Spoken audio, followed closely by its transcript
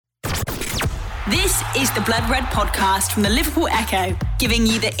This is the Blood Red podcast from the Liverpool Echo, giving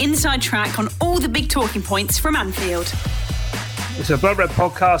you the inside track on all the big talking points from Anfield. It's a Blood Red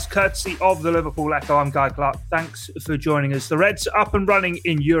podcast courtesy of the Liverpool Echo. I'm Guy Clark. Thanks for joining us. The Reds up and running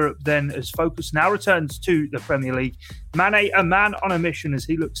in Europe then, as focus now returns to the Premier League. Mane, a man on a mission as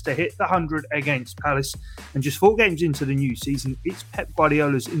he looks to hit the 100 against Palace. And just 4 games into the new season, it's Pep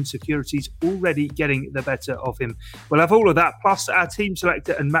Guardiola's insecurities already getting the better of him. We'll have all of that, plus our team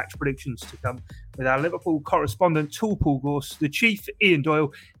selector and match predictions to come with our Liverpool correspondent, Tool Paul Gorse, the Chief, Ian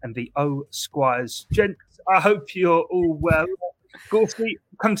Doyle, and the O Squires. Gents, I hope you're all well. Gorsey,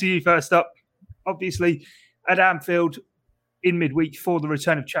 come to you first up. Obviously, at Anfield in midweek for the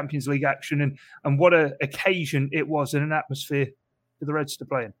return of Champions League action, and what an occasion it was and an atmosphere for the Reds to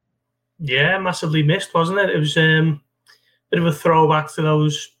play in. Yeah, massively missed, wasn't it? It was a bit of a throwback to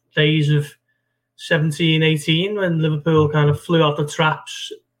those days of 17, 18 when Liverpool kind of flew out the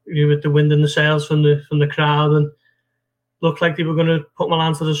traps with the wind in the sails from the crowd and looked like they were going to put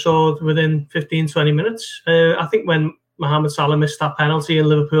Milan to the sword within 15, 20 minutes. I think when Mohamed Salah missed that penalty and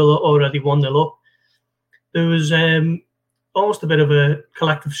Liverpool already 1-0 up, there was almost a bit of a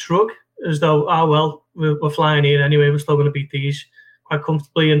collective shrug, as though, we're flying here anyway, we're still going to beat these quite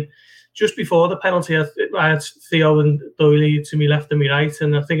comfortably. And just before the penalty, I had Theo and Doyle to me left and me right,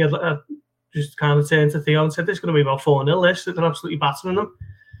 and I think I just kind of turned to Theo and said, this is going to be about 4-0 this, they're absolutely battering them.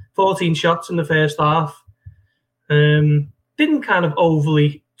 14 shots in the first half. Didn't kind of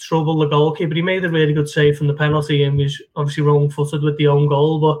overly trouble the goalkeeper. He made a really good save from the penalty and was obviously wrong-footed with the own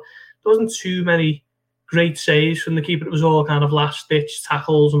goal, but there wasn't too many great saves from the keeper. It was all kind of last-ditch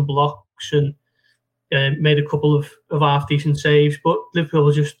tackles and blocks, and made a couple of half-decent saves, but Liverpool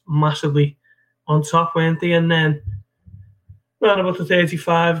were just massively on top, weren't they? And then around about the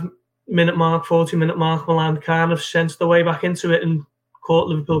 35-minute mark, 40-minute mark, Milan kind of sensed their way back into it and caught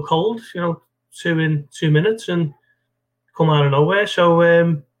Liverpool cold, 2 in 2 minutes, and come out of nowhere. So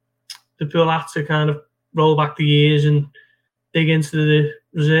Liverpool had to kind of roll back the years and dig into the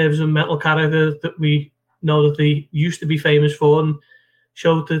reserves and mental character that we know that they used to be famous for, and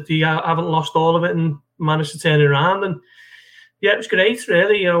showed that they haven't lost all of it and managed to turn it around. And yeah, it was great,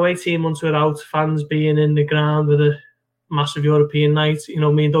 really. 18 months without fans being in the ground with a massive European night.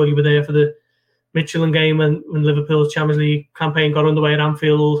 Me and Dory were there for the Michelin game when Liverpool's Champions League campaign got underway at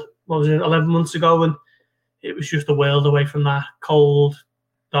Anfield, 11 months ago, and it was just a world away from that cold,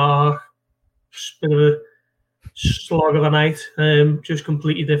 dark, bit of a slog of a night. Just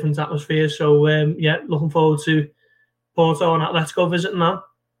completely different atmosphere. So, looking forward to Porto and Atletico visiting now.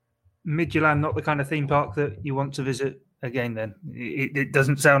 Midtjylland, not the kind of theme park that you want to visit again, then? It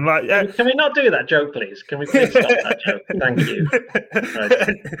doesn't sound like... Can we not do that joke, please? Can we please stop that joke? Thank you.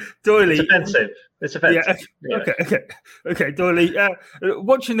 Right. Doyley... It's offensive. Yeah. Okay, Doyley.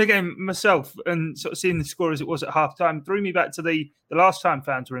 Watching the game myself and sort of seeing the score as it was at half-time threw me back to the last time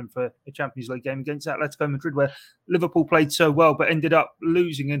fans were in for a Champions League game against Atletico Madrid, where Liverpool played so well but ended up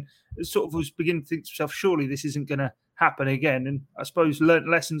losing, and sort of was beginning to think to myself, surely this isn't going to happen again. And I suppose learnt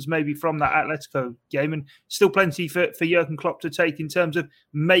lessons maybe from that Atletico game, and still plenty for Jurgen Klopp to take in terms of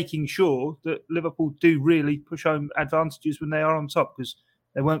making sure that Liverpool do really push home advantages when they are on top, because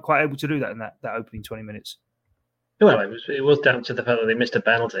they weren't quite able to do that in that opening 20 minutes. Well, it was down to the fact that they missed a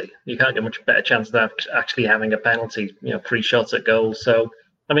penalty. You can't get much better chance of actually having a penalty, 3 shots at goal. So,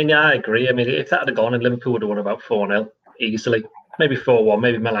 I agree. If that had gone, and Liverpool would have won about 4-0 easily. Maybe 4-1,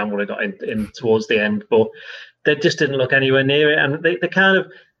 maybe Milan would have got in towards the end, but they just didn't look anywhere near it. And they kind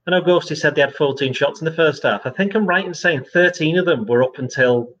of, I know Ghosty said they had 14 shots in the first half. I think I'm right in saying 13 of them were up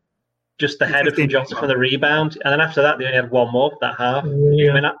until just the header from Jota from the rebound. And then after that, they only had one more for that half.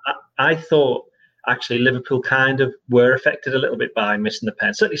 Yeah. I thought actually Liverpool kind of were affected a little bit by missing the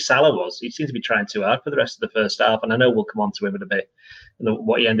pen. Certainly Salah was. He seemed to be trying too hard for the rest of the first half. And I know we'll come on to him in a bit,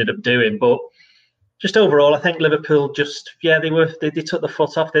 what he ended up doing. But just overall, I think Liverpool they took the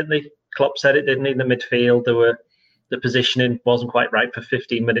foot off, didn't they? Klopp said it, didn't he? In the midfield, the positioning wasn't quite right for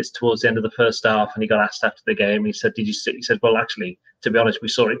 15 minutes towards the end of the first half, and he got asked after the game. He said, "Did you see?" He said, "Well, actually, to be honest, we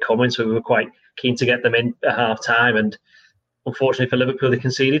saw it coming, so we were quite keen to get them in at half time." And unfortunately for Liverpool, they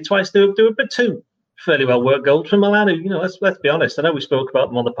conceded twice. They were a bit too fairly well worked goals from Milan. Let's be honest. I know we spoke about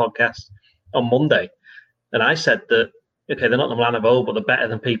them on the podcast on Monday, and I said that okay, they're not the Milan of old, but they're better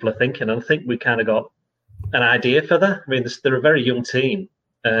than people are thinking. And I think we kind of got an idea for that. They're a very young team.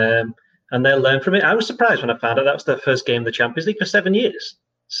 And they'll learn from it. I was surprised when I found out that was their first game of the Champions League for 7 years.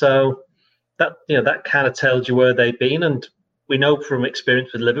 So that kind of tells you where they've been. And we know from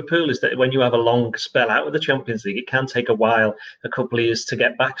experience with Liverpool is that when you have a long spell out of the Champions League, it can take a while, a couple of years to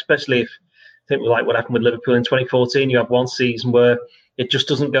get back, especially if I think like what happened with Liverpool in 2014. You have one season where it just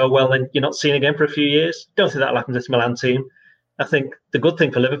doesn't go well, and you're not seen again for a few years. Don't think that'll happen to this Milan team. I think the good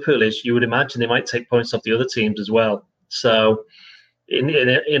thing for Liverpool is you would imagine they might take points off the other teams as well. So,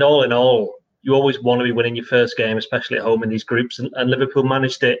 in all, you always want to be winning your first game, especially at home in these groups, and Liverpool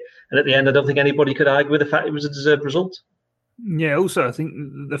managed it. And at the end, I don't think anybody could argue with the fact it was a deserved result. Yeah, also, I think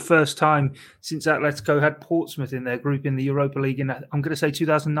the first time since Atletico had Portsmouth in their group in the Europa League, and I'm going to say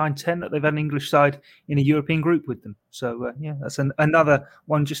 2009-10, that they've had an English side in a European group with them. So, yeah, that's another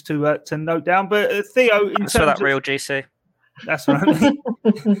one just to note down. But Theo, in terms of that real GC. That's what I mean.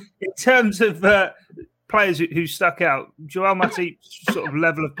 In terms of players who stuck out, Joel Matip's sort of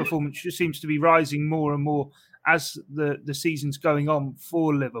level of performance just seems to be rising more and more as the season's going on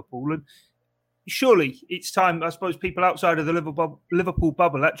for Liverpool. And surely it's time, I suppose, people outside of the Liverpool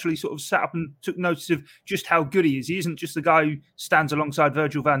bubble actually sort of sat up and took notice of just how good he is. He isn't just the guy who stands alongside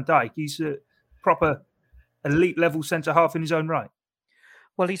Virgil van Dijk. He's a proper elite level centre-half in his own right.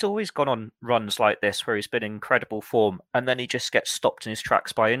 Well, he's always gone on runs like this where he's been in incredible form and then he just gets stopped in his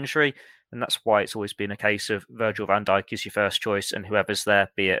tracks by injury. And that's why it's always been a case of Virgil van Dijk is your first choice and whoever's there,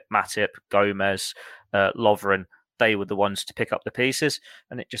 be it Matip, Gomez, Lovren, they were the ones to pick up the pieces.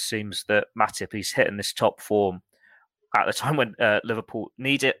 And it just seems that Matip, he's hitting this top form at the time when Liverpool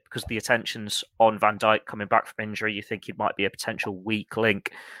need it because the attention's on Van Dijk coming back from injury. You think he might be a potential weak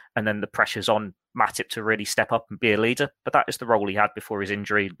link. And then the pressure's on Matip to really step up and be a leader. But that is the role he had before his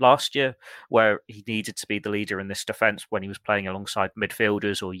injury last year, where he needed to be the leader in this defence when he was playing alongside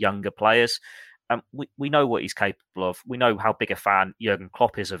midfielders or younger players. We know what he's capable of. We know how big a fan Jurgen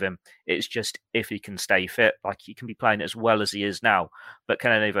Klopp is of him. It's just if he can stay fit, like he can be playing as well as he is now. But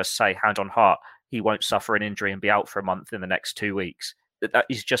can any of us say, hand on heart, he won't suffer an injury and be out for a month in the next 2 weeks?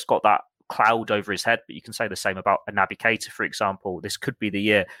 He's just got that cloud over his head. But you can say the same about a Naby Keita, for example. This could be the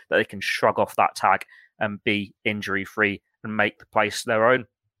year that they can shrug off that tag and be injury-free and make the place their own.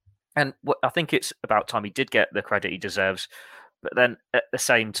 And I think it's about time he did get the credit he deserves. But then at the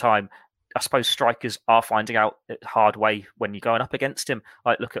same time, I suppose strikers are finding out the hard way when you're going up against him.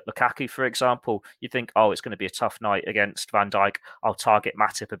 Like, look at Lukaku, for example. You think, oh, it's going to be a tough night against Van Dijk. I'll target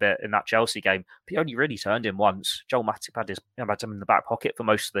Matip a bit in that Chelsea game. But he only really turned him once. Joel Matip had him in the back pocket for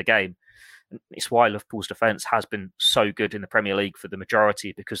most of the game. And it's why Liverpool's defence has been so good in the Premier League for the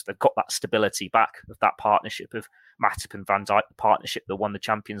majority, because they've got that stability back of that partnership of Matip and Van Dijk, the partnership that won the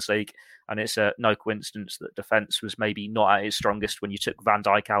Champions League. And it's no coincidence that defence was maybe not at its strongest when you took Van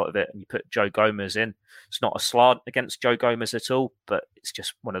Dijk out of it and you put Joe Gomez in. It's not a slant against Joe Gomez at all, but it's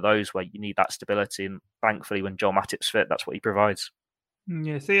just one of those where you need that stability. And thankfully, when Joel Matip's fit, that's what he provides.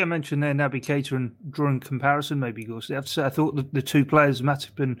 Yeah, Theo mentioned there Naby Keita and drawing comparison, maybe. I thought the two players,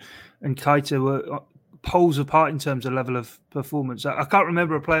 Matip and Keita, were poles apart in terms of level of performance. I can't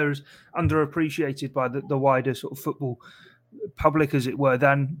remember a player as underappreciated by the wider sort of football public, as it were,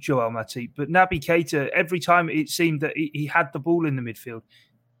 than Joel Matip. But Naby Keita, every time it seemed that he had the ball in the midfield,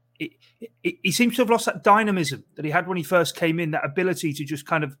 he seems to have lost that dynamism that he had when he first came in, that ability to just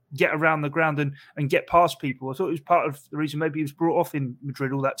kind of get around the ground and get past people. I thought it was part of the reason maybe he was brought off in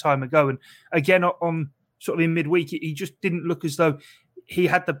Madrid all that time ago. And again, on sort of in midweek, he just didn't look as though he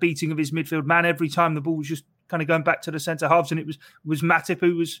had the beating of his midfield man every time the ball was just kind of going back to the centre halves, and it was Matip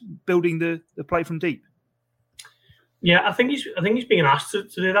who was building the play from deep. Yeah, I think he's being asked to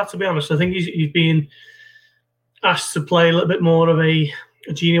do that, to be honest. I think he's being asked to play a little bit more of a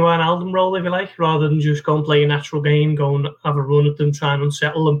Gini Wijnaldum role, if you like, rather than just go and play a natural game, go and have a run at them, try and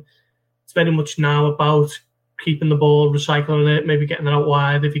unsettle them. It's very much now about keeping the ball, recycling it, maybe getting it out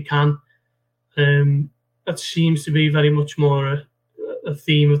wide if you can. That seems to be very much more a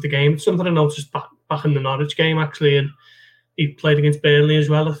theme of the game. It's something I noticed back in the Norwich game, actually, and he played against Burnley as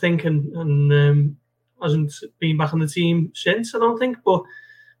well, I think, and hasn't been back on the team since, I don't think, but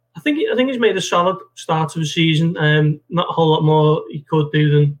I think he's made a solid start to the season. Not a whole lot more he could do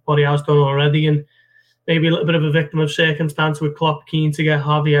than what he has done already, and maybe a little bit of a victim of circumstance with Klopp keen to get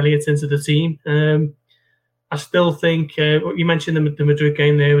Harvey Elliott into the team. I still think, you mentioned the Madrid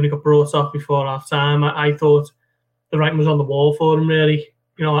game there when he got brought off before half time. I thought the writing was on the wall for him, really.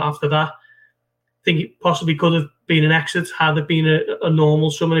 After that, I think it possibly could have been an exit had it been a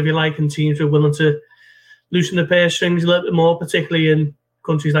normal summer, if you like, and teams were willing to loosen the purse strings a little bit more, particularly in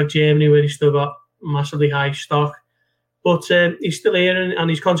countries like Germany, where he's still got massively high stock. But he's still here and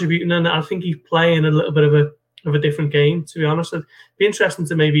he's contributing, and I think he's playing a little bit of a different game, to be honest. It'd be interesting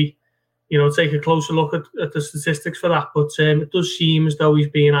to maybe take a closer look at the statistics for that. But it does seem as though he's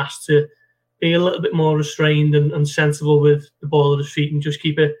being asked to be a little bit more restrained and sensible with the ball at his feet and just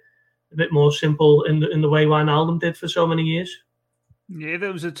keep it a bit more simple in the way Wijnaldum did for so many years. Yeah,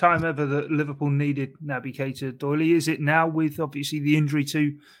 there was a time ever that Liverpool needed Naby Keita. Doyley, is it now with obviously the injury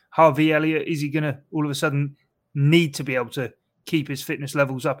to Harvey Elliott? Is he going to all of a sudden need to be able to keep his fitness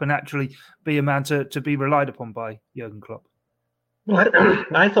levels up and actually be a man to be relied upon by Jurgen Klopp? Well,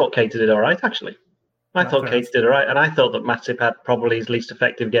 I thought Keita did all right, actually. I thought Keita did all right, and I thought that Matip had probably his least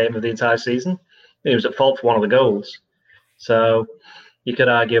effective game of the entire season. He was at fault for one of the goals. So you could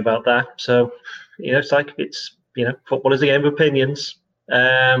argue about that. So, it's like football is a game of opinions.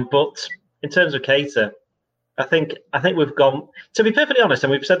 But in terms of Keita, I think we've gone, to be perfectly honest,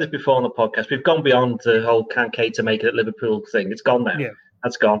 and we've said this before on the podcast, we've gone beyond the whole can Keita make it at Liverpool thing. It's gone now. Yeah.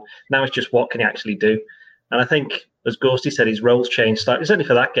 That's gone. Now it's just what can he actually do? And I think, as Ghosty said, his roles changed slightly, certainly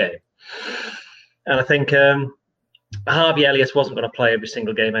for that game. And I think Harvey Elliott wasn't going to play every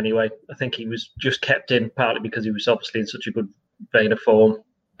single game anyway. I think he was just kept in partly because he was obviously in such a good vein of form.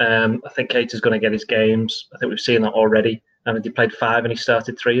 I think Keita's going to get his games. I think we've seen that already. I mean, he played 5 and he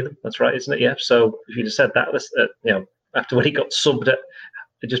started 3 of them. That's right, isn't it? Yeah. So if you'd have said that, after when he got subbed at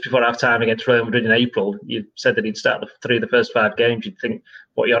just before half time against Real Madrid in April, you said that he'd start 3 of the first 5 games. You'd think,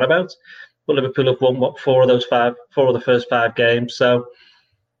 what are you on about? But Liverpool have won 4 of the first 5 games. So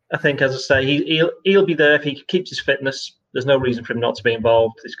I think, as I say, he'll be there if he keeps his fitness. There's no reason for him not to be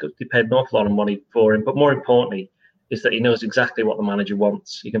involved. They paid an awful lot of money for him, but more importantly, is that he knows exactly what the manager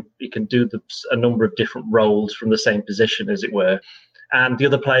wants. He can do a number of different roles from the same position, as it were, and the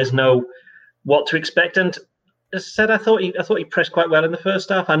other players know what to expect. And as I said, I thought he pressed quite well in the first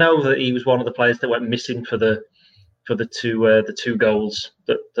half. I know that he was one of the players that went missing for the 2 goals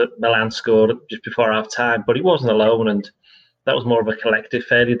that Milan scored just before half time, but he wasn't alone, and that was more of a collective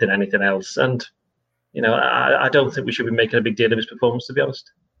failure than anything else. And I don't think we should be making a big deal of his performance, to be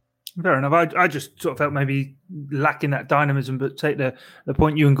honest. Fair enough. I just sort of felt maybe lacking that dynamism, but take the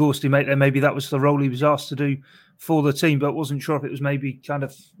point you and Gorsty make there, maybe that was the role he was asked to do for the team, but wasn't sure if it was maybe kind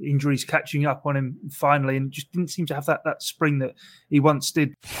of injuries catching up on him finally and just didn't seem to have that spring that he once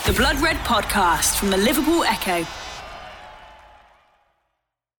did. The Blood Red Podcast from the Liverpool Echo.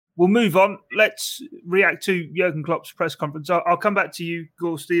 We'll move on. Let's react to Jurgen Klopp's press conference. I'll come back to you,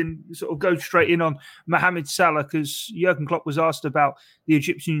 Gorsty, and sort of go straight in on Mohamed Salah, because Jurgen Klopp was asked about the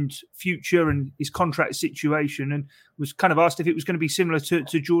Egyptian's future and his contract situation, and was kind of asked if it was going to be similar to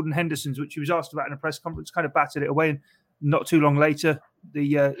Jordan Henderson's, which he was asked about in a press conference, kind of batted it away, and not too long later,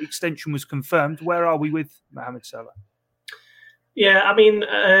 the extension was confirmed. Where are we with Mohamed Salah? Yeah, I mean,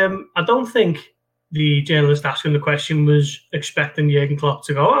 I don't think the journalist asking the question was expecting Jurgen Klopp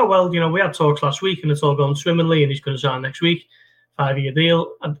to go, oh, well, we had talks last week and it's all gone swimmingly and he's going to sign next week, 5-year deal.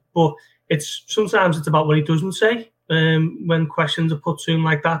 But sometimes it's about what he doesn't say when questions are put to him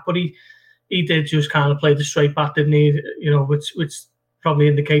like that. But he did just kind of play the straight bat, didn't he? Which probably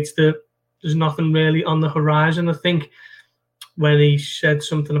indicates that there's nothing really on the horizon. I think when he said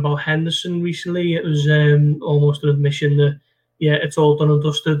something about Henderson recently, it was almost an admission that, yeah, it's all done and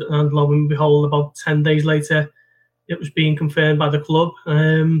dusted, and lo and behold, about 10 days later, it was being confirmed by the club.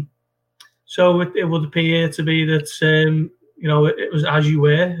 So it would appear to be that, it was as you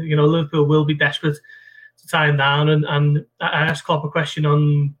were. Liverpool will be desperate to tie him down. And I asked Klopp a question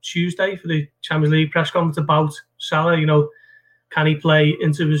on Tuesday for the Champions League press conference about Salah. Can he play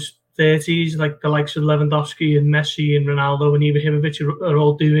into his 30s like the likes of Lewandowski and Messi and Ronaldo and Ibrahimovic are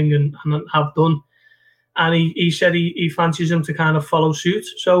all doing and have done? And he said he fancies him to kind of follow suit.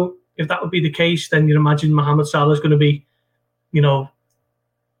 So if that would be the case, then you'd imagine Mohamed Salah is going to be,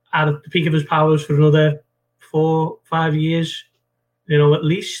 at the peak of his powers for another 4-5 years, at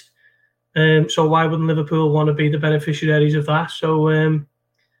least. So why wouldn't Liverpool want to be the beneficiaries of that? So,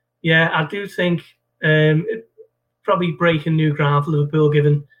 I do think probably breaking new ground for Liverpool,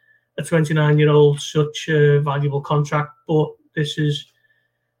 given a 29-year-old such a valuable contract. But this is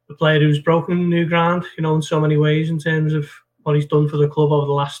a player who's broken new ground, in so many ways in terms of what he's done for the club over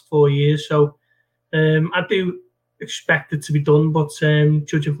the last 4 years. So I do expect it to be done, but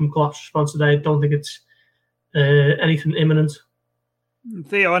judging from Klopp's response today, I don't think it's anything imminent.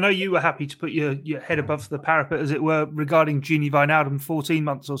 Theo, I know you were happy to put your head above the parapet, as it were, regarding Gini Wijnaldum 14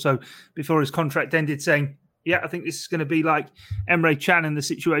 months or so before his contract ended, saying, yeah, I think this is going to be like Emre Can in the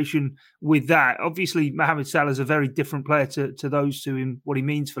situation with that. Obviously, Mohamed Salah is a very different player to those two in what he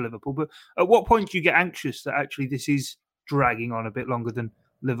means for Liverpool. But at what point do you get anxious that actually this is dragging on a bit longer than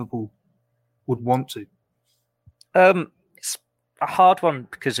Liverpool would want to? It's a hard one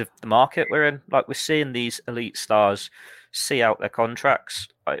because of the market we're in. Like, we're seeing these elite stars see out their contracts.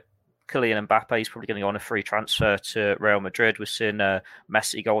 Like Kylian Mbappe is probably going to go on a free transfer to Real Madrid. We're seeing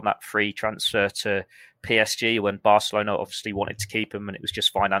Messi go on that free transfer to PSG when Barcelona obviously wanted to keep him and it was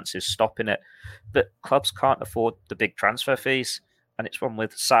just finances stopping it. But clubs can't afford the big transfer fees. And it's one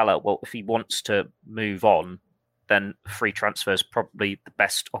with Salah. Well, if he wants to move on, then free transfer is probably the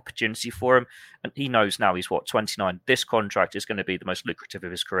best opportunity for him. And he knows now he's 29. This contract is going to be the most lucrative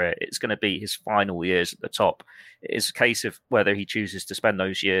of his career. It's going to be his final years at the top. It is a case of whether he chooses to spend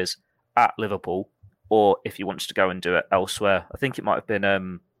those years at Liverpool or if he wants to go and do it elsewhere. I think it might have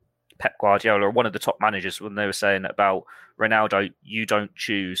been Pep Guardiola or one of the top managers when they were saying about Ronaldo, you don't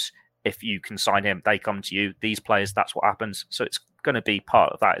choose if you can sign him, they come to you. These players, that's what happens. So it's going to be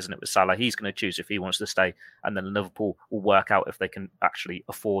part of that, isn't it, with Salah? He's going to choose if he wants to stay, and then Liverpool will work out if they can actually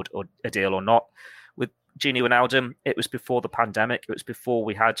afford a deal or not. With Gini Wijnaldum, it was before the pandemic. It was before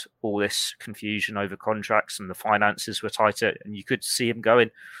we had all this confusion over contracts and the finances were tighter, and you could see him going.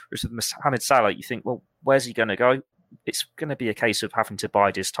 Whereas with Mohamed Salah, you think, well, where's he going to go? It's going to be a case of having to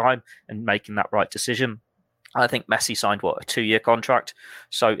bide his time and making that right decision. I think Messi signed, a 2-year contract.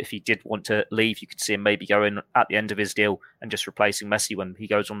 So if he did want to leave, you could see him maybe going at the end of his deal and just replacing Messi when he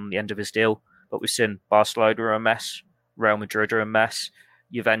goes on the end of his deal. But we've seen Barcelona are a mess, Real Madrid are a mess,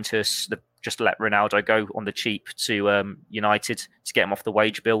 Juventus just let Ronaldo go on the cheap to United to get him off the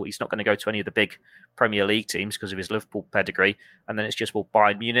wage bill. He's not going to go to any of the big Premier League teams because of his Liverpool pedigree. And then it's just,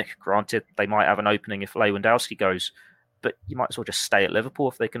 Bayern Munich, granted, they might have an opening if Lewandowski goes, but you might as well just stay at Liverpool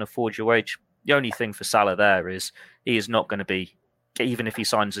if they can afford your wage. The only thing for Salah there is he is not going to be, even if he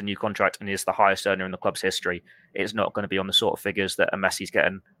signs a new contract and is the highest earner in the club's history, it's not going to be on the sort of figures that a Messi's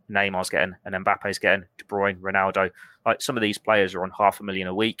getting, Neymar's getting, and Mbappe's getting, De Bruyne, Ronaldo. Like some of these players are on $500,000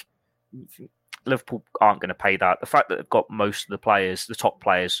 a week. Liverpool aren't going to pay that. The fact that they've got most of the players, the top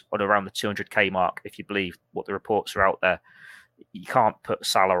players, on around the 200k mark, if you believe what the reports are out there, you can't put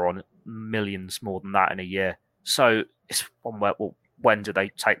Salah on millions more than that in a year. So it's one where, when do they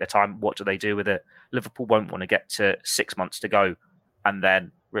take their time? What do they do with it? Liverpool won't want to get to 6 months to go and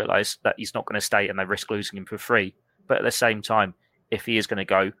then realise that he's not going to stay and they risk losing him for free. But at the same time, if he is going to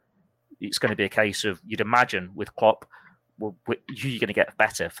go, it's going to be a case of, you'd imagine with Klopp, you're going to get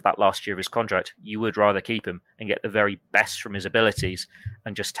better for that last year of his contract. You would rather keep him and get the very best from his abilities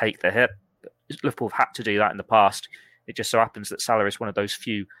and just take the hit. Liverpool have had to do that in the past. It just so happens that Salah is one of those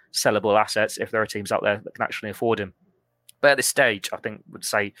few sellable assets if there are teams out there that can actually afford him. But at this stage, I think would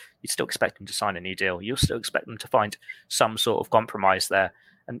say you'd still expect them to sign a new deal. You'll still expect them to find some sort of compromise there,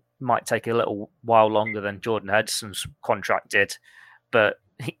 and it might take a little while longer than Jordan Henderson's contract did. But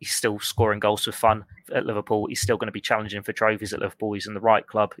he's still scoring goals for fun at Liverpool. He's still going to be challenging for trophies at Liverpool. He's in the right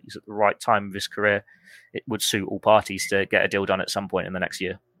club. He's at the right time of his career. It would suit all parties to get a deal done at some point in the next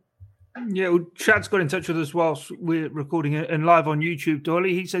year. Yeah, well, Chad's got in touch with us whilst we're recording it and live on YouTube,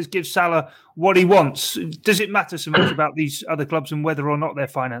 Doyley. He says, give Salah what he wants. Does it matter so much about these other clubs and whether or not their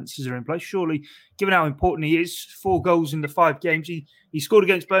finances are in place? Surely, given how important he is, 4 goals in the 5 games. He scored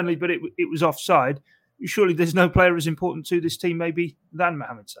against Burnley, but it was offside. Surely there's no player as important to this team maybe than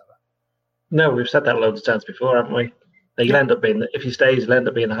Mohamed Salah. No, we've said that loads of times before, haven't we? He'll end up being, if he stays, he'll end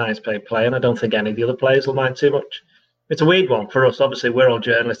up being the highest paid player, and I don't think any of the other players will mind too much. It's a weird one for us. Obviously, we're all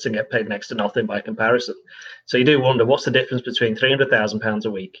journalists and get paid next to nothing by comparison. So you do wonder, what's the difference between £300,000 a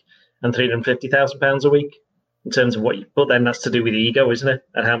week and £350,000 a week in terms of what you... But then that's to do with ego, isn't it?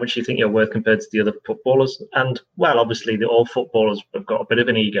 And how much you think you're worth compared to the other footballers. And, well, obviously, all footballers have got a bit of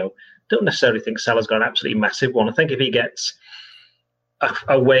an ego. Don't necessarily think Salah's got an absolutely massive one. I think if he gets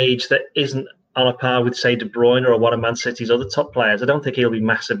a wage that isn't on a par with, say, De Bruyne or one of Man City's other top players, I don't think he'll be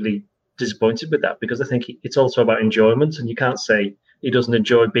massively disappointed with that, because I think it's also about enjoyment, and you can't say he doesn't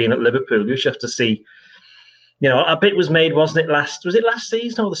enjoy being at Liverpool. You just have to see, a bit was made, wasn't it, last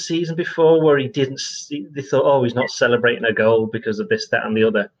season or the season before, where they thought, oh, he's not celebrating a goal because of this, that and the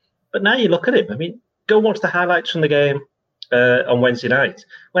other. But now you look at him, I mean, go watch the highlights from the game on Wednesday night.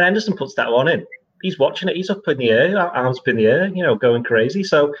 When Henderson puts that one in, he's watching it, he's up in the air, arms up in the air, going crazy.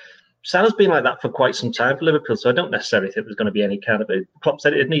 So Salah's been like that for quite some time for Liverpool, so I don't necessarily think there's going to be any kind of... Klopp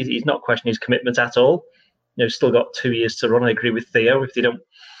said it, he's not questioning his commitment at all. He's still got 2 years to run. I agree with Theo. If they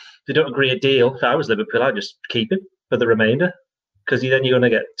don't agree a deal, if I was Liverpool, I'd just keep him for the remainder, because then you're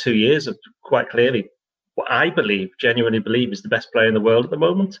going to get 2 years of quite clearly what I genuinely believe is the best player in the world at the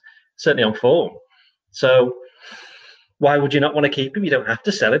moment, certainly on form. So why would you not want to keep him? You don't have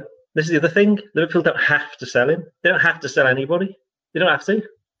to sell him. This is the other thing. Liverpool don't have to sell him. They don't have to sell anybody. They don't have to.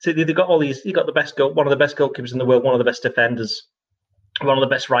 So they've got all these. You've got one of the best goalkeepers in the world, one of the best defenders, one of the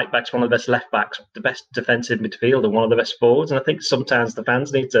best right backs, one of the best left backs, the best defensive midfielder, one of the best forwards. And I think sometimes the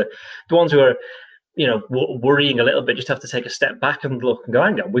fans need to, the ones who are, worrying a little bit, just have to take a step back and look and go,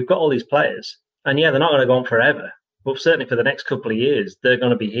 hang on, we've got all these players, and yeah, they're not going to go on forever, but certainly for the next couple of years, they're going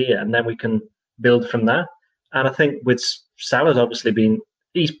to be here, and then we can build from that. And I think with Salah's obviously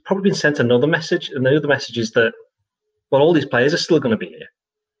he's probably been sent another message, and the other message is that Well, all these players are still going to be here.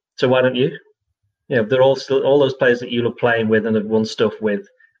 So why don't you? They're all those players that you love playing with and have won stuff with,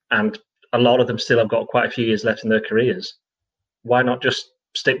 and a lot of them still have got quite a few years left in their careers. Why not just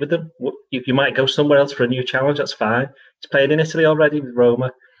stick with them? You might go somewhere else for a new challenge. That's fine. He's played in Italy already with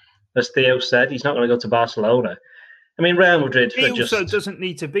Roma. As Theo said, he's not going to go to Barcelona. I mean, Real Madrid. He also doesn't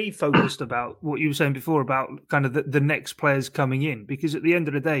need to be focused about what you were saying before about kind of the next players coming in, because at the end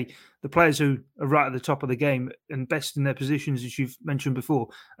of the day, the players who are right at the top of the game and best in their positions, as you've mentioned before,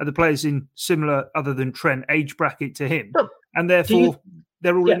 are the players in similar, other than Trent, age bracket to him. And therefore,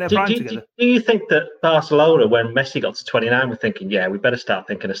 they're all in their prime together. Do you think that Barcelona, when Messi got to 29, were thinking, we better start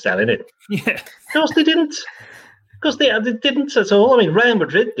thinking of selling him? Yeah. Of course they didn't. Because they didn't at all. I mean, Real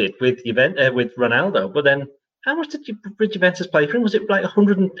Madrid did with Ronaldo, but then how much did Juventus play for him? Was it like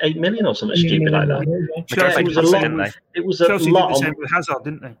 108 million or something stupid like that? Chelsea it was a lot. It was a Chelsea lot. Did the same with Hazard,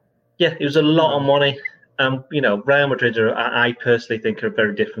 didn't they? Yeah, it was a lot of money. Real Madrid I personally think are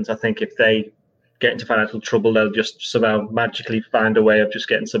very different. I think if they get into financial trouble, they'll just somehow magically find a way of just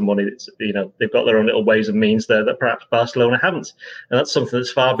getting some money. They've got their own little ways and means there that perhaps Barcelona haven't, and that's something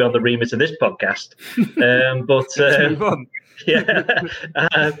that's far beyond the remit of this podcast.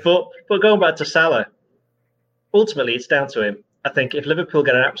 But going back to Salah, ultimately it's down to him. I think if Liverpool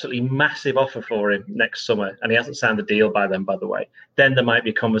get an absolutely massive offer for him next summer, and he hasn't signed the deal by then, by the way, then there might be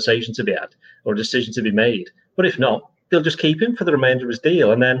a conversation to be had or a decision to be made. But if not, they'll just keep him for the remainder of his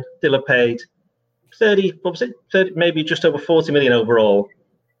deal, and then they'll have paid 30, maybe just over 40 million overall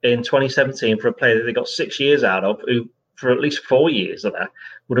in 2017 for a player that they got 6 years out of, who for at least 4 years of that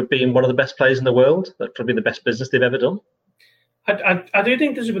would have been one of the best players in the world. That's probably the best business they've ever done. I do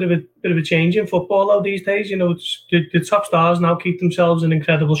think there's a bit of a change in football though these days. The top stars now keep themselves in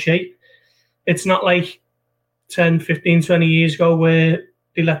incredible shape. It's not like 10, 15, 20 years ago where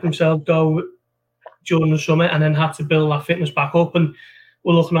they let themselves go during the summer and then had to build that fitness back up, and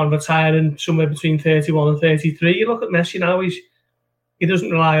we're looking at retiring somewhere between 31 and 33. You look at Messi now; he doesn't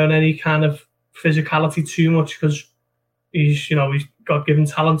rely on any kind of physicality too much because he's God-given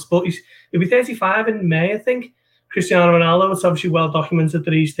talents. But he'll be 35 in May, I think. Cristiano Ronaldo, it's obviously well documented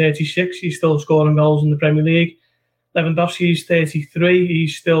that he's 36. He's still scoring goals in the Premier League. Lewandowski's 33.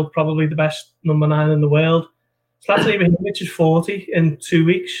 He's still probably the best number 9 in the world. Zlatan Ibrahimovic is 40 in 2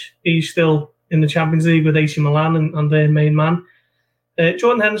 weeks. He's still in the Champions League with AC Milan and their main man.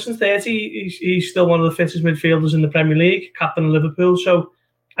 Jordan Henderson's 30. He's still one of the fittest midfielders in the Premier League, captain of Liverpool. So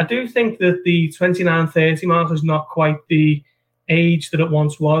I do think that the 29-30 mark is not quite the age that it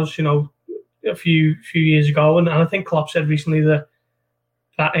once was, a few years ago. And I think Klopp said recently that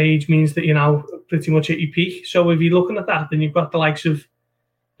age means that you're now pretty much at your peak. So if you're looking at that, then you've got the likes of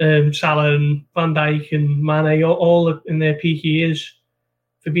Salah and Van Dijk and Mane all in their peak years.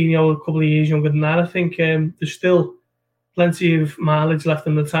 Fabinho a couple of years younger than that. I think there's still plenty of mileage left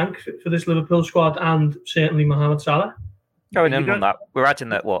in the tank for this Liverpool squad, and certainly Mohamed Salah. Going in on that, we're adding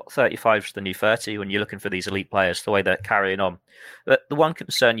that 35 is the new 30 when you're looking for these elite players, the way they're carrying on. But the one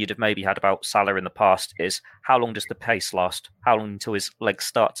concern you'd have maybe had about Salah in the past is how long does the pace last? How long until his legs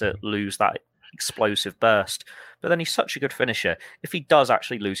start to lose that explosive burst? But then he's such a good finisher. If he does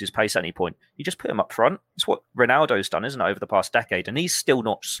actually lose his pace at any point, you just put him up front. It's what Ronaldo's done, isn't it, over the past decade? And he's still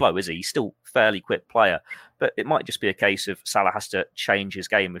not slow, is he? He's still a fairly quick player. But it might just be a case of Salah has to change his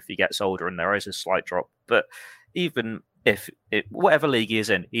game if he gets older and there is a slight drop. But even whatever league he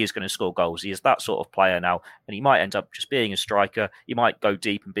is in, he is going to score goals. He is that sort of player now, and he might end up just being a striker. He might go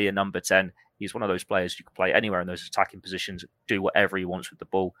deep and be a number 10. He's one of those players you can play anywhere in those attacking positions, do whatever he wants with the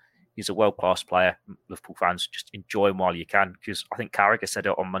ball. He's a world-class player. Liverpool fans, just enjoy him while you can, because I think Carragher said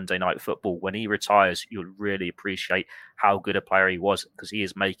it on Monday Night Football. When he retires, you'll really appreciate how good a player he was, because he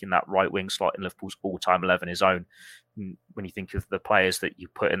is making that right-wing slot in Liverpool's all-time 11 his own. When you think of the players that you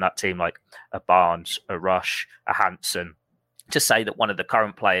put in that team, like a Barnes, a Rush, a Hansen, to say that one of the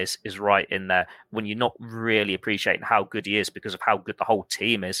current players is right in there when you're not really appreciating how good he is because of how good the whole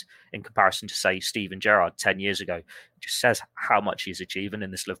team is in comparison to, say, Steven Gerrard 10 years ago, just says how much he's achieving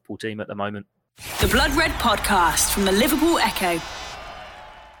in this Liverpool team at the moment. The Blood Red Podcast from the Liverpool Echo.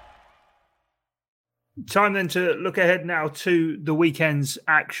 Time then to look ahead now to the weekend's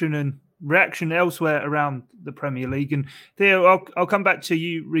action and reaction elsewhere around the Premier League. And Theo, I'll come back to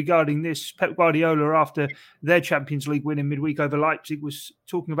you regarding this. Pep Guardiola, after their Champions League win in midweek over Leipzig, was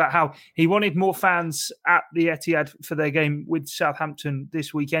talking about how he wanted more fans at the Etihad for their game with Southampton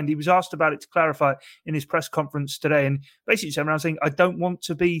this weekend. He was asked about it to clarify in his press conference today, and basically came around saying, I don't want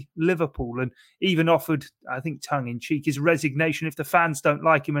to be Liverpool, and even offered, I think tongue-in-cheek, his resignation if the fans don't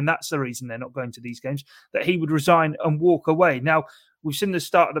like him, and that's the reason they're not going to these games, that he would resign and walk away. Now, we've seen the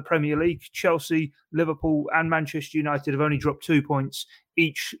start of the Premier League. Chelsea, Liverpool and Manchester United have only dropped 2 points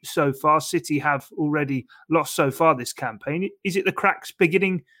each so far. City have already lost so far this campaign. Is it the cracks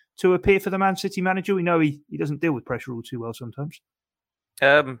beginning to appear for the Man City manager? We know he doesn't deal with pressure all too well sometimes.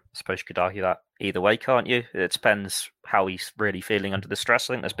 I suppose you could argue that either way, can't you? It depends how he's really feeling under the stress.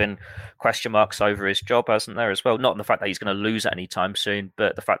 I think there's been question marks over his job, hasn't there, as well? Not in the fact that he's going to lose at any time soon,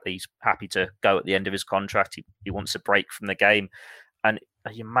 but the fact that he's happy to go at the end of his contract. He wants a break from the game. And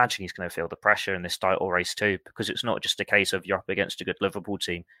you imagine he's going to feel the pressure in this title race too, because it's not just a case of you're up against a good Liverpool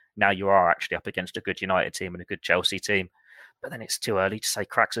team. Now you are actually up against a good United team and a good Chelsea team. But then it's too early to say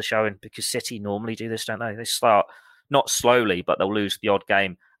cracks are showing, because City normally do this, don't they? They start not slowly, but they'll lose the odd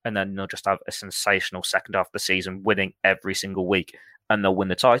game, and then they'll just have a sensational second half of the season, winning every single week, and they'll win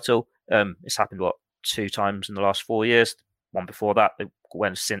the title. It's happened, 2 times in the last 4 years? One before that,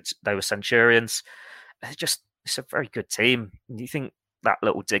 since they were Centurions. It's a very good team. You think that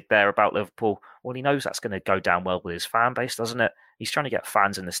little dig there about Liverpool, well, he knows that's going to go down well with his fan base, doesn't it? He's trying to get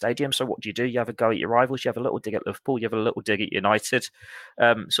fans in the stadium. So what do? You have a go at your rivals. You have a little dig at Liverpool. You have a little dig at United.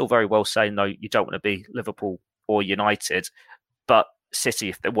 It's all very well saying, no, you don't want to be Liverpool or United, but City,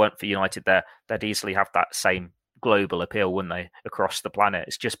 if they weren't for United there, they'd easily have that same global appeal, wouldn't they, across the planet?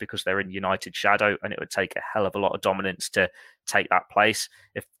 It's just because they're in United's shadow, and it would take a hell of a lot of dominance to take that place.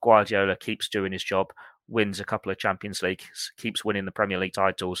 If Guardiola keeps doing his job, wins a couple of Champions Leagues, keeps winning the Premier League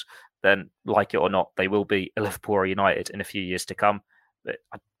titles, then, like it or not, they will be a Liverpool or United in a few years to come. But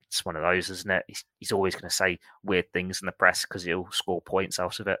it's one of those, isn't it? He's always going to say weird things in the press because he'll score points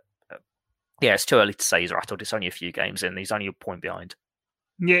out of it. Yeah, it's too early to say he's rattled. It's only a few games in. He's only a point behind.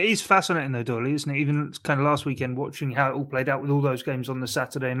 Yeah, he's fascinating though, Doyley, isn't it? Even kind of last weekend, watching how it all played out with all those games on the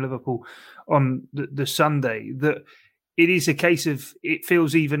Saturday and Liverpool on the Sunday, that it is a case of, it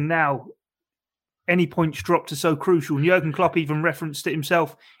feels even now, any points dropped are so crucial. And Jurgen Klopp even referenced it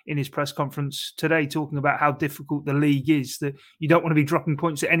himself in his press conference today, talking about how difficult the league is, that you don't want to be dropping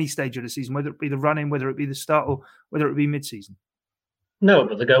points at any stage of the season, whether it be the run-in, whether it be the start, or whether it be mid-season. No,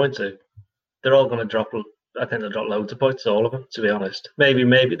 but they're going to. They're all going to drop. I think they'll drop loads of points, all of them, to be honest. Maybe.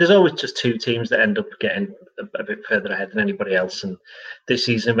 There's always just 2 teams that end up getting a bit further ahead than anybody else, and this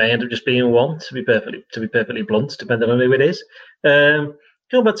season may end up just being 1, to be perfectly blunt, depending on who it is.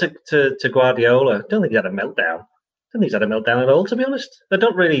 Going back to Guardiola, I don't think he had a meltdown. I don't think he's had a meltdown at all, to be honest. I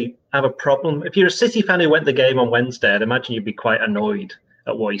don't really have a problem. If you're a City fan who went the game on Wednesday, I'd imagine you'd be quite annoyed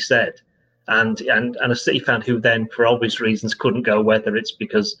at what he said. And a City fan who then, for obvious reasons, couldn't go, whether it's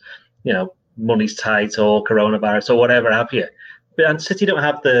because, money's tight or coronavirus or whatever have you. And City don't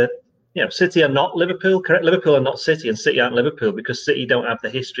have City are not Liverpool, correct? Liverpool are not City, and City aren't Liverpool, because City don't have the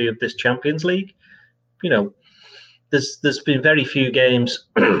history of this Champions League. There's been very few games,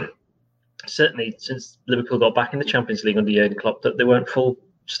 certainly since Liverpool got back in the Champions League under Jurgen Klopp, that they weren't full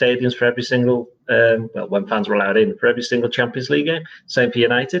stadiums for every single, when fans were allowed in, for every single Champions League game. Same for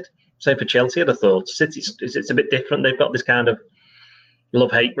United, same for Chelsea, I'd have thought. City, it's a bit different. They've got this kind of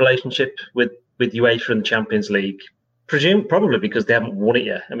love-hate relationship with UEFA and the Champions League, probably because they haven't won it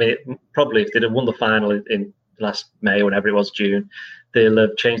yet. I mean, probably if they'd have won the final in last May, whenever it was, June, they'll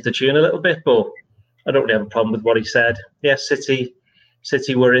have changed the tune a little bit, but I don't really have a problem with what he said. Yes, City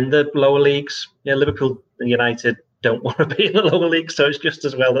were in the lower leagues. Yeah, Liverpool and United don't want to be in the lower league, so it's just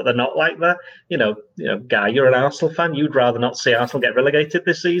as well that they're not like that. Guy, you're an Arsenal fan. You'd rather not see Arsenal get relegated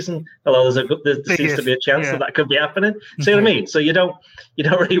this season, although there seems to be a chance that could be happening. See what I mean? So you don't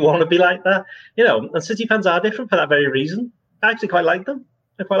really want to be like that. And City fans are different for that very reason. I actually quite like them.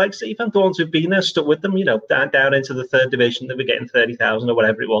 I quite like City fans, the ones who've been there, stuck with them. Down into the 3rd division, that we're getting 30,000 or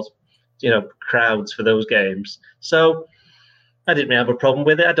whatever it was. Crowds for those games. So I didn't really have a problem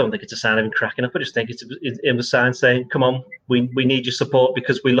with it. I don't think it's a sign of him cracking up. I just think it's a sign saying, come on, we need your support,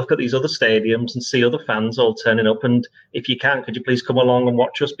 because we look at these other stadiums and see other fans all turning up, and if you can, could you please come along and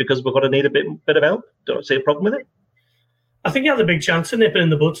watch us, because we're going to need a bit of help. Don't see a problem with it. I think he had a big chance to nip it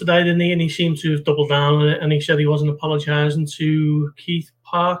in the bud today, didn't he? And he seemed to have doubled down on it, and he said he wasn't apologising to Keith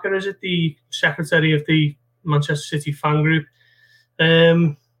Parker, is it, the secretary of the Manchester City fan group.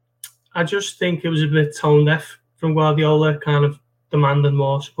 I just think it was a bit tone deaf from Guardiola, kind of demanding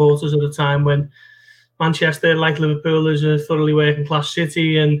more supporters at a time when Manchester, like Liverpool, is a thoroughly working class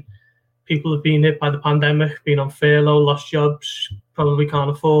city, and people have been hit by the pandemic, been on furlough, lost jobs, probably can't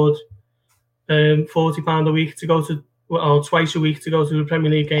afford £40 a week to go to, or twice a week to go to a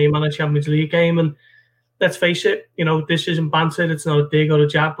Premier League game and a Champions League game. And let's face it, this isn't banter, it's not a dig or a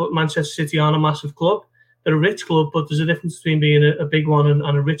jab, but Manchester City aren't a massive club. They're a rich club, but there's a difference between being a big one and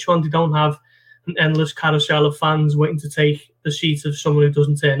a rich one. They don't have an endless carousel of fans waiting to take the seat of someone who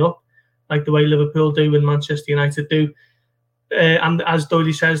doesn't turn up, like the way Liverpool do and Manchester United do. and as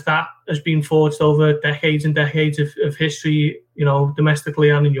Doyley says, that has been forged over decades and decades of history, domestically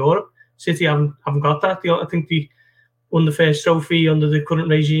and in Europe. City haven't got that. I think they won the first trophy under the current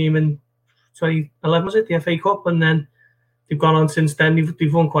regime in 2011, was it, the FA Cup? And then they've gone on since then.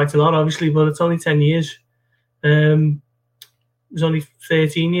 They've won quite a lot, obviously, but it's only 10 years. It was only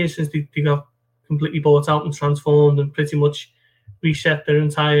 13 years since they got completely bought out and transformed and pretty much reset their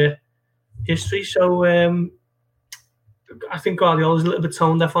entire history. So I think Guardiola's a little bit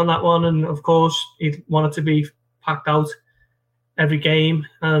tone deaf on that one, and of course he wanted to be packed out every game,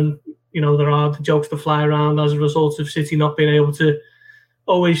 and there are the jokes that fly around as a result of City not being able to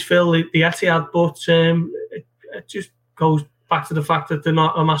always fill the Etihad, but it just goes back to the fact that they're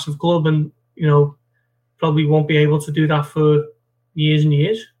not a massive club, and probably won't be able to do that for years and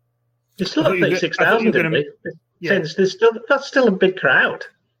years. It's still 36,000, isn't it? Yeah. That's still a big crowd.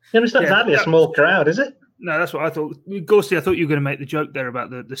 It's not exactly a small crowd, is it? No, that's what I thought. Gorsty, I thought you were going to make the joke there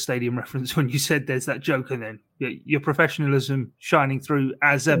about the stadium reference when you said there's that joke, and then your professionalism shining through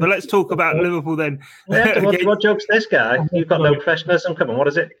as ever. But let's talk about Liverpool then. What joke's this guy? You've got no professionalism. Come on, what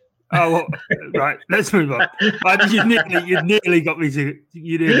is it? Oh, well, right. Let's move on. You nearly got me to.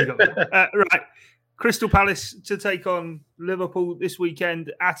 You nearly got me. Right. Crystal Palace to take on Liverpool this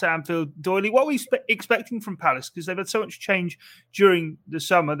weekend at Anfield. Doyley, what are we expecting from Palace? Because they've had so much change during the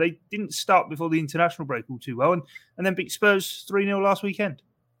summer. They didn't start before the international break all too well, and then beat Spurs 3-0 last weekend.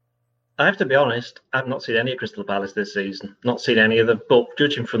 I have to be honest, I've not seen any of Crystal Palace this season. Not seen any of them, but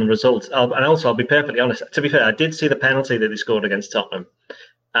judging from the results, I'll be perfectly honest. To be fair, I did see the penalty that they scored against Tottenham,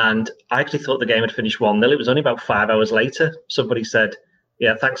 and I actually thought the game had finished 1-0. It was only about 5 hours later. Somebody said,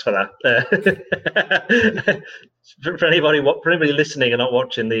 yeah, thanks for that. For anybody listening and not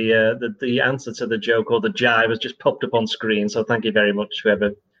watching, the answer to the joke or the jive has just popped up on screen. So thank you very much, whoever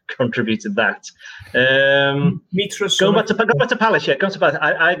contributed that. Going back to Palace, yeah, going to Palace.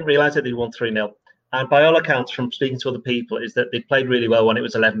 I didn't realise that they won 3-0. And by all accounts, from speaking to other people, is that they played really well when it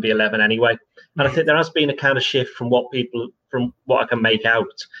was 11v11 anyway. And I think there has been a kind of shift from what I can make out,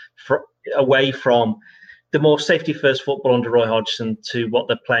 away from the more safety-first football under Roy Hodgson to what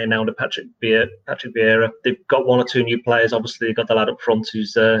they're playing now under Patrick Vieira. They've got one or two new players. Obviously, they've got the lad up front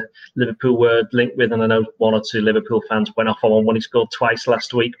who's Liverpool were linked with, and I know one or two Liverpool fans went off on one when he scored twice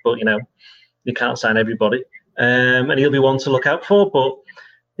last week, but, you can't sign everybody. And he'll be one to look out for, but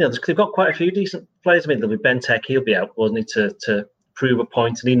they've got quite a few decent players. I mean, there'll be Ben Tech, he'll be out, wasn't he, to prove a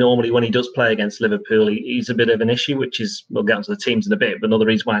point. And he normally, when he does play against Liverpool, he's a bit of an issue, which is, we'll get onto the teams in a bit, but another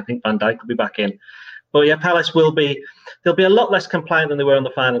reason why I think Van Dijk will be back in. But yeah, Palace they'll be a lot less compliant than they were on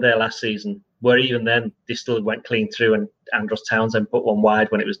the final day last season, where even then they still went clean through, and Andros Townsend put one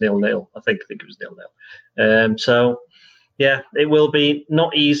wide when it was 0-0. I think it was 0-0. So yeah, it will be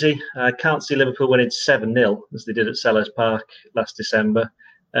not easy. I can't see Liverpool winning 7-0 as they did at Selhurst Park last December.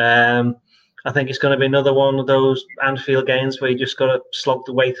 I think it's going to be another one of those Anfield games where you just got to slog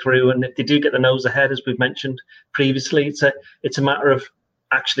the way through. And if they do get the nose ahead, as we've mentioned previously, it's a matter of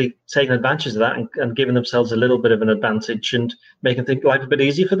actually taking advantage of that and giving themselves a little bit of an advantage and making life a bit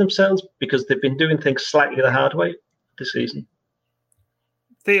easier for themselves, because they've been doing things slightly the hard way this season.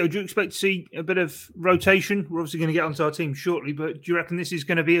 Theo, do you expect to see a bit of rotation? We're obviously going to get onto our team shortly, but do you reckon this is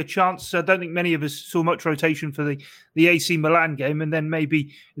going to be a chance? I don't think many of us saw much rotation for the AC Milan game, and then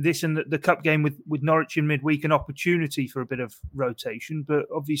maybe this and the cup game with Norwich in midweek, an opportunity for a bit of rotation. But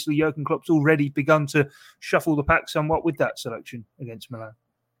obviously Jurgen Klopp's already begun to shuffle the pack somewhat with that selection against Milan.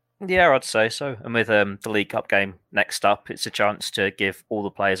 Yeah, I'd say so. And with the League Cup game next up, it's a chance to give all the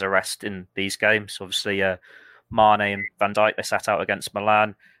players a rest in these games. Obviously, Mane and Van Dijk, they sat out against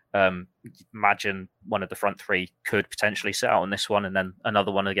Milan. Imagine one of the front three could potentially sit out on this one, and then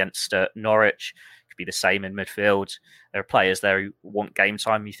another one against Norwich. Could be the same in midfield. There are players there who want game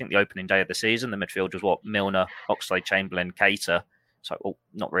time. You think the opening day of the season, the midfield was Milner, Oxlade-Chamberlain, Keita. So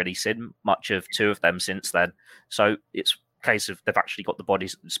not really seen much of two of them since then. So it's a case of they've actually got the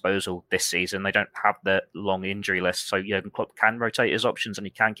bodies at disposal this season. They don't have the long injury list, so Jurgen Klopp can rotate his options and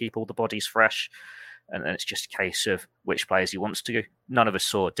he can keep all the bodies fresh. And then it's just a case of which players he wants to go. None of us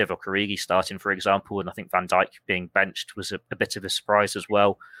saw Divock Origi starting, for example, and I think Van Dijk being benched was a bit of a surprise as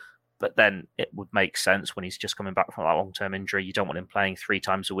well. But then it would make sense when he's just coming back from that long-term injury. You don't want him playing 3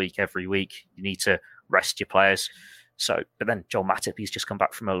 times a week every week. You need to rest your players. But then Joel Matip, he's just come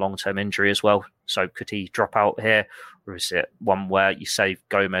back from a long-term injury as well. So could he drop out here? Or is it one where you save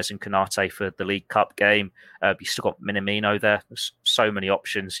Gomez and Konate for the League Cup game? You still got Minamino there. There's so many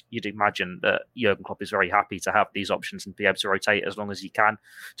options. You'd imagine that Jurgen Klopp is very happy to have these options and be able to rotate as long as he can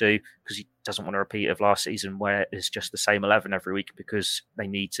do, because he doesn't want to repeat of last season where it's just the same 11 every week, because they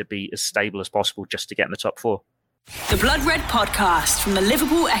need to be as stable as possible just to get in the top 4. The Blood Red Podcast from the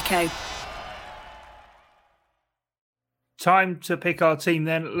Liverpool Echo. Time to pick our team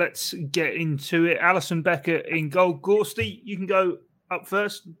then. Let's get into it. Alisson Becker in goal. Gorsty, you can go up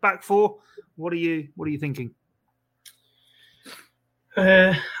first. Back four. What are you thinking?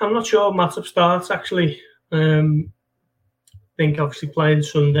 I'm not sure Matip starts, actually. I think obviously playing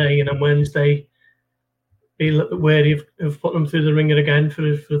Sunday and then Wednesday, be a little bit wary of putting him through the ringer again for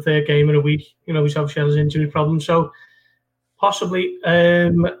the third game in a week. He's obviously has injury problems. So possibly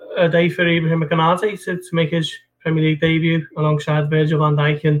a day for Ibrahim Konate to make his Premier League debut alongside Virgil van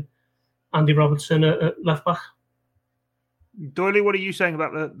Dijk and Andy Robertson at left back. Doyley, what are you saying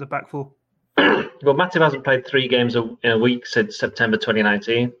about the back four? Well, Matip hasn't played 3 games in a week since September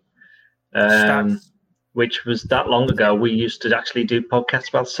 2019, which was that long ago. We used to actually do podcasts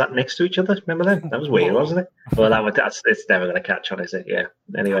about sat next to each other. Remember that? That was weird, wasn't it? Well, it's never going to catch on, is it? Yeah.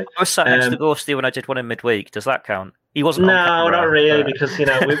 Anyway, I was sat next to Gorsty when I did one in midweek. Does that count? He wasn't. No, not really, because we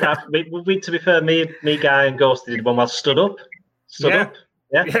to be fair, me, Guy, and Gorsty did one while stood up. Up.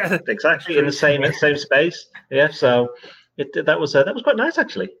 Yeah, exactly in the same space. Yeah, so. That was quite nice,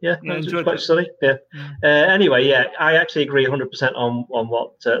 actually. Yeah, it was quite sunny. Yeah. Anyway, yeah, I actually agree 100%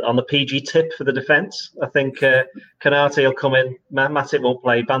 on the PG tip for the defence. I think Konate will come in. Matip won't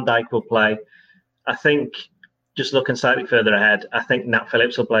play. Van Dijk will play. I think just looking slightly further ahead, I think Nat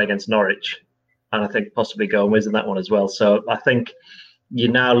Phillips will play against Norwich, and I think possibly Gomez in that one as well. So I think you're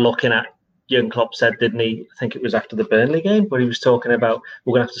now looking at. Jurgen Klopp said, didn't he? I think it was after the Burnley game where he was talking about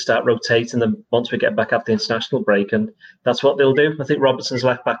we're going to have to start rotating them once we get back after the international break, and that's what they'll do. I think Robertson's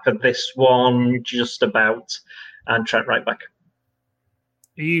left back for this one, just about, and Trent right back.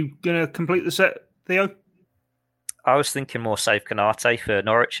 Are you going to complete the set, Theo? I was thinking more save Konate for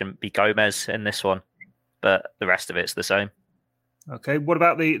Norwich and be Gomez in this one, but the rest of it's the same. Okay, what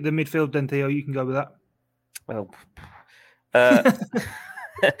about the midfield then, Theo? You can go with that. Well,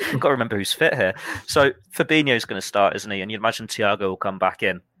 I've got to remember who's fit here. So Fabinho's going to start, isn't he? And you'd imagine Thiago will come back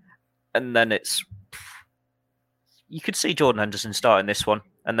in. And then you could see Jordan Henderson starting this one.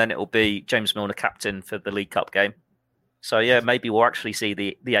 And then it will be James Milner captain for the League Cup game. So yeah, maybe we'll actually see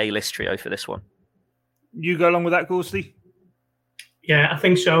the A-list trio for this one. You go along with that, Gorsty? Yeah, I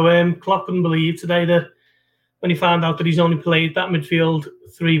think so. Klopp couldn't believe today that when he found out that he's only played that midfield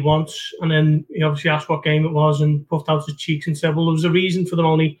 3 once, and then he obviously asked what game it was and puffed out his cheeks and said, well, there was a reason for them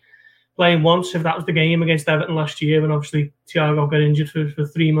only playing once, if that was the game against Everton last year, when obviously Thiago got injured for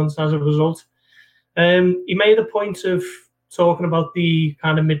 3 months as a result. He made a point of talking about the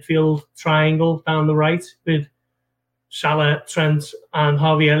kind of midfield triangle down the right with Salah, Trent and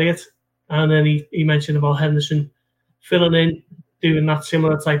Harvey Elliott. And then he mentioned about Henderson filling in, doing that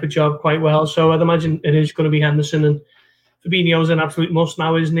similar type of job quite well. So I'd imagine it is going to be Henderson, and Fabinho's an absolute must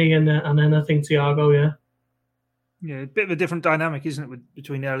now, isn't he? And then I think Thiago, yeah. Yeah, a bit of a different dynamic, isn't it,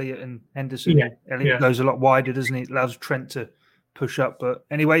 between Elliott and Henderson? Yeah. Elliott goes a lot wider, doesn't he? It allows Trent to push up. But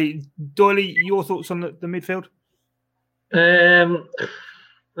anyway, Doyley, your thoughts on the midfield?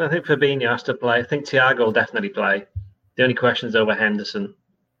 I think Fabinho has to play. I think Thiago will definitely play. The only question is over Henderson.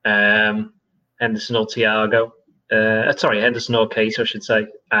 Henderson or Thiago. Henderson or Keita, I should say.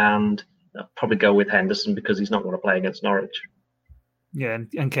 And I'll probably go with Henderson because he's not going to play against Norwich. Yeah,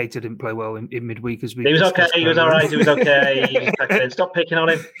 and Keita didn't play well in midweek as we. He was okay. He was all right. He was okay. Stop picking on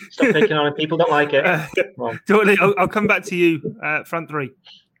him. Stop picking on him. People don't like it. Doyley, I'll come back to you. Front three.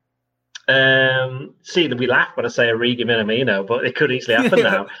 See, we laugh when I say Origi Minamino, but it could easily happen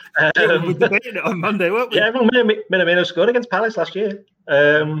now. We debated it on Monday, weren't we? Yeah, Minamino scored against Palace last year.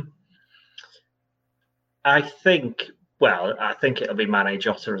 I think it'll be Mane,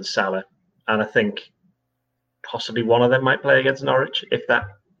 Jota, and Salah, and I think possibly one of them might play against Norwich. If that,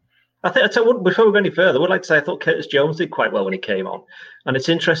 before we go any further, I would like to say I thought Curtis Jones did quite well when he came on, and it's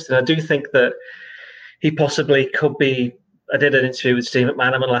interesting. I do think that he possibly could be. I did an interview with Steve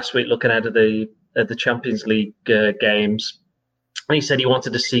McManaman last week, looking ahead of the Champions League games. And he said he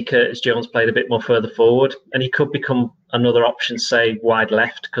wanted to see Curtis Jones played a bit more further forward, and he could become another option, say wide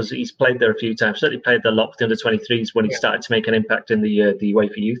left, because he's played there a few times. Certainly played there a lot with the under-23s when he started to make an impact in the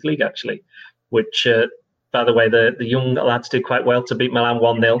UEFA Youth League, actually. Which, by the way, the young lads did quite well to beat Milan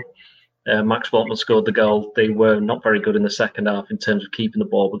 1-0. Max Waltman scored the goal. They were not very good in the second half in terms of keeping the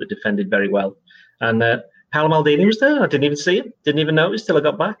ball, but they defended very well. And Paolo Maldini was there. I didn't even see him. Didn't even notice till I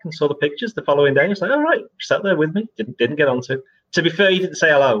got back and saw the pictures the following day. I was like, all right, sat there with me. Didn't get on to. To be fair, he didn't say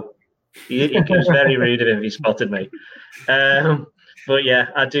hello. He was very rude of him if he spotted me. But yeah,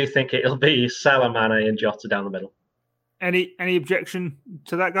 I do think it'll be Salah, Mane and Jota down the middle. Any objection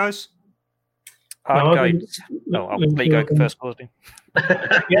to that, guys? I'll let you go first, Gordon.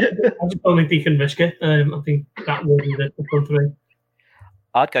 Yeah, I just don't think he can risk it. I think that will be the front three.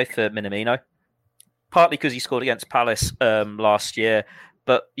 I'd go for Minamino, partly because he scored against Palace last year.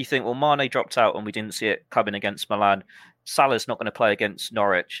 But you think, well, Mane dropped out and we didn't see it coming against Milan. Salah's not going to play against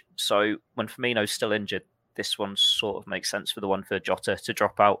Norwich. So when Firmino's still injured, this one sort of makes sense for the one for Jota to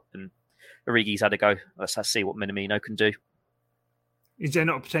drop out. And Origi's had a go. Let's see what Minamino can do. Is there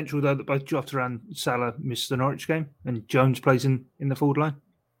not a potential, though, that both Jota and Salah miss the Norwich game and Jones plays in the forward line?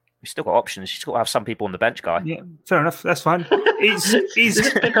 We've still got options. You've still got to have some people on the bench, Guy. Yeah, fair enough. That's fine. Is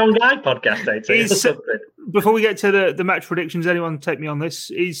Pick on Guy podcast, before we get to the match predictions, anyone take me on this?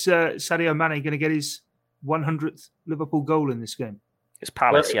 Is Sadio Mane going to get his 100th Liverpool goal in this game? It's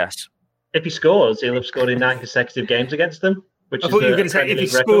Palace, yes. If he scores, he'll have scored in 9 consecutive games against them. I thought you were going to say if he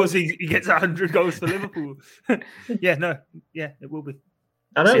scores, he gets 100 goals for Liverpool. It will be.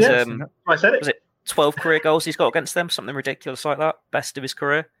 I know, yes. I said it. Was it 12 career goals he's got against them? Something ridiculous like that? Best of his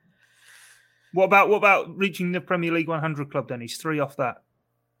career? What about reaching the Premier League 100 club, then? He's 3 off that.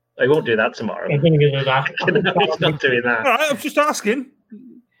 I won't do that tomorrow. I'm going to do that. He's not doing that. All right, I'm just asking.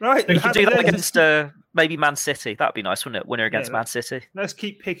 Right. You could do that against maybe Man City. That'd be nice, wouldn't it? Winner against Man City. Let's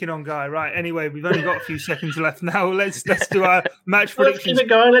keep picking on Guy. Right. Anyway, we've only got a few seconds left now. Let's do our match predictions. Let's keep it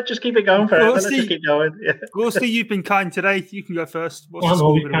going. Let's just keep it going forever. Let's just keep going. Yeah. Gorsty, you've been kind today. You can go first. I'm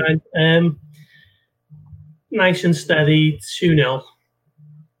always kind. Nice and steady. 2-0.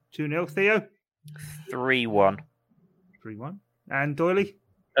 2-0. Theo? 3-1. 3-1. And Doyley?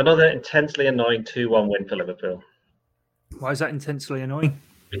 Another intensely annoying 2-1 win for Liverpool. Why is that intensely annoying?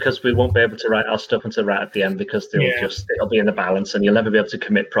 Because we won't be able to write our stuff until right at the end because it'll be in the balance and you'll never be able to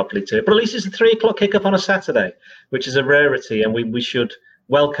commit properly to it. But at least it's a 3 o'clock kick-up on a Saturday, which is a rarity, and we should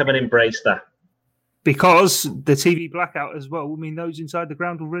welcome and embrace that. Because the TV blackout as well, I mean, those inside the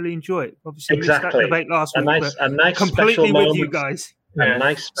ground will really enjoy it. Obviously, exactly. We missed that debate last week. A nice completely special with moment. you guys. A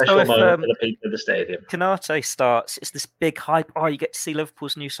nice special moment for the people of the stadium. Konate starts. It's this big hype. Oh, you get to see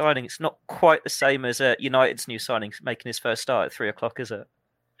Liverpool's new signing. It's not quite the same as United's new signing making his first start at 3 o'clock, is it?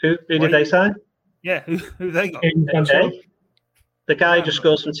 Who did they sign? Yeah, who they got? The guy who just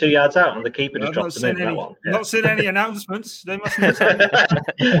scores from 2 yards out, and the keeper just drops him in that one. Yeah. Not seen any announcements. They must have said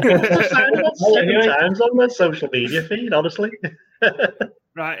about 7 times on their social media feed, honestly.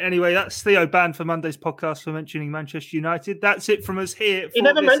 Right, anyway, that's Theo banned for Monday's podcast for mentioning Manchester United. That's it from us here. He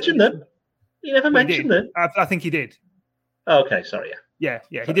never mentioned them. He never mentioned them. I think he did. Oh, okay, sorry, Yeah,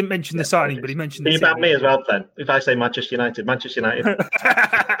 he didn't mention the signing, but he mentioned the signing. You ban me as well, then, if I say Manchester United. You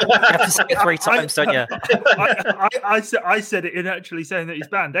have to say it 3 times, don't you? I said it in actually saying that he's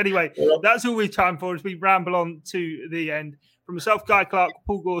banned. Anyway, that's all we have time for as we ramble on to the end. From myself, Guy Clark,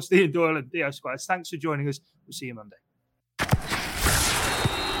 Paul Gorsty, and Doyle and Theo Squires, thanks for joining us. We'll see you Monday.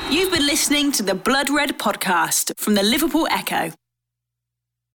 You've been listening to the Blood Red podcast from the Liverpool Echo.